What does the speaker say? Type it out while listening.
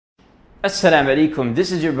Assalamu alaikum,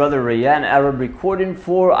 this is your brother Rayyan Arab recording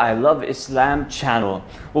for I Love Islam channel.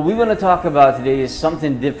 What we want to talk about today is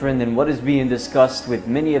something different than what is being discussed with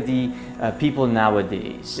many of the people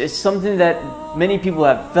nowadays. It's something that many people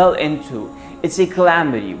have fell into. It's a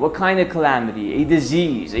calamity. What kind of calamity? A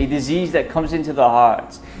disease that comes into the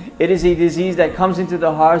hearts. It is a disease that comes into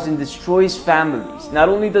the hearts and destroys families. Not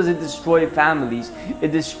only does it destroy families,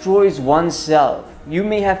 it destroys oneself. You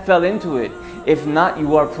may have fell into it. If not,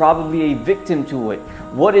 you are probably a victim to it.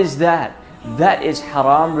 What is that? That is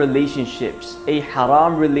haram relationships. A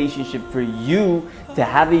haram relationship for you to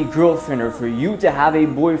have a girlfriend, or for you to have a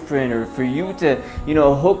boyfriend, or for you to,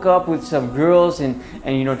 hook up with some girls and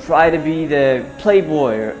try to be the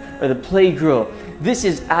playboy or the playgirl. This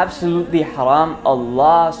is absolutely haram.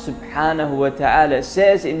 Allah subhanahu wa ta'ala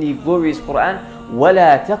says in the glorious Quran,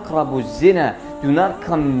 وَلَا تَقْرَبُوا الزِّنَا. Do not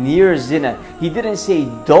come near zina. He didn't say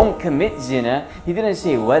don't commit zina. He didn't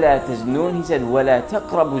say وَلَا تَزْنُونَ. He said وَلَا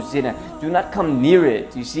تَقْرَبُوا الزِّنَا. Do not come near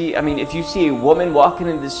it. You see, if you see a woman walking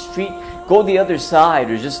in the street, go the other side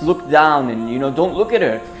or just look down and don't look at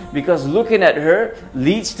her. Because looking at her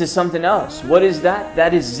leads to something else. What is that?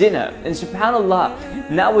 That is zina. And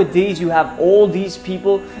subhanAllah, nowadays you have all these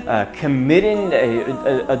people committing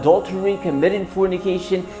adultery, committing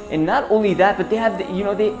fornication, and not only that, but they have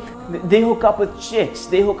they hook up with chicks,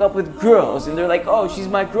 they hook up with girls, and they're like, oh, she's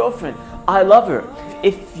my girlfriend, I love her.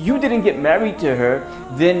 If you didn't get married to her,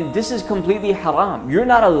 then this is completely haram. You're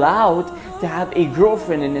not allowed to have a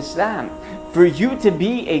girlfriend in Islam. For you to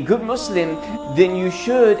be a good Muslim, then you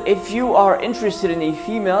should, if you are interested in a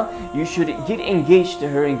female, you should get engaged to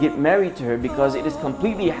her and get married to her, because it is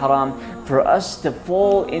completely haram for us to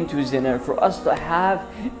fall into zina, for us to have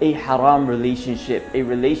a haram relationship, a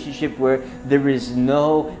relationship where there is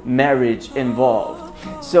no marriage involved.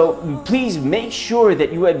 So please make sure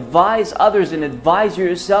that you advise others and advise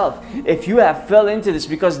yourself if you have fell into this,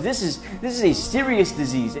 because this is a serious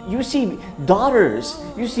disease. You see daughters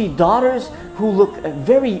who look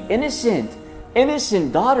very innocent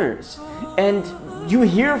daughters, and you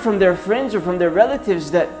hear from their friends or from their relatives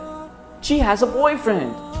that she has a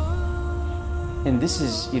boyfriend. And this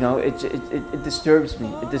is, it disturbs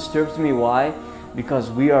me. It disturbs me. Why? Because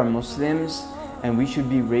we are Muslims and we should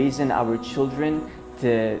be raising our children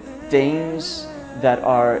to things that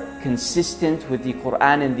are consistent with the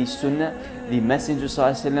Quran and the Sunnah. The Messenger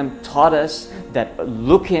ﷺ taught us that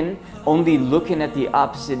only looking at the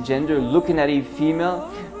opposite gender, looking at a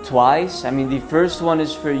female twice. The first one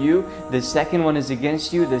is for you, the second one is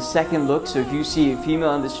against you. The second look, so if you see a female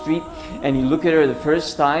on the street and you look at her the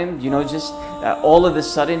first time, all of a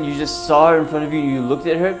sudden you just saw her in front of you and you looked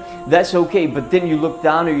at her, that's okay. But then you look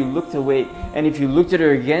down or you looked away, and if you looked at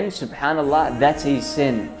her again, subhanallah, that's a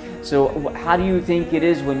sin. So how do you think it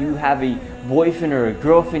is when you have a boyfriend or a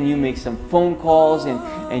girlfriend, you make some phone calls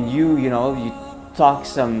and you talk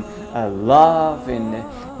some love and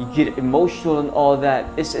you get emotional and all that?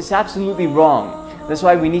 It's absolutely wrong. That's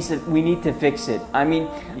why we need to fix it.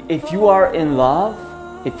 If you are in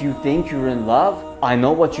love, if you think you're in love, I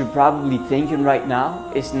know what you're probably thinking right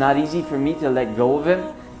now. It's not easy for me to let go of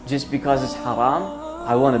him just because it's haram.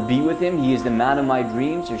 I want to be with him. He is the man of my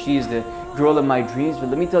dreams, or she is the girl of my dreams. But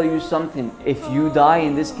let me tell you something. If you die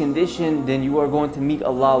in this condition, then you are going to meet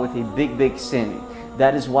Allah with a big sin.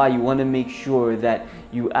 That is why you want to make sure that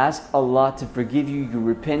you ask Allah to forgive you, you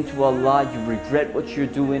repent to Allah, you regret what you're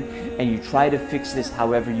doing, and you try to fix this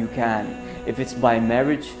however you can. If it's by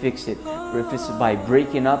marriage, fix it. Or if it's by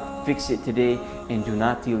breaking up, fix it today and do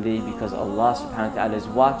not delay, because Allah subhanahu wa ta'ala is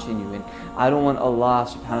watching you, and I don't want Allah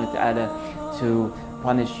subhanahu wa ta'ala to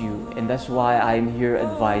punish you. And that's why I'm here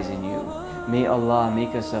advising you. May Allah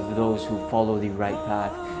make us of those who follow the right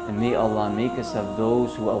path, and may Allah make us of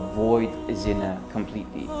those who avoid zina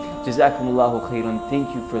completely. Jazakumullahu khairan. Thank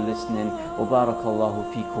you for listening. Wa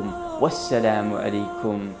barakallahu fikum. Wassalamu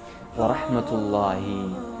alaikum wa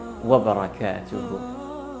rahmatullahi wa barakatuhu.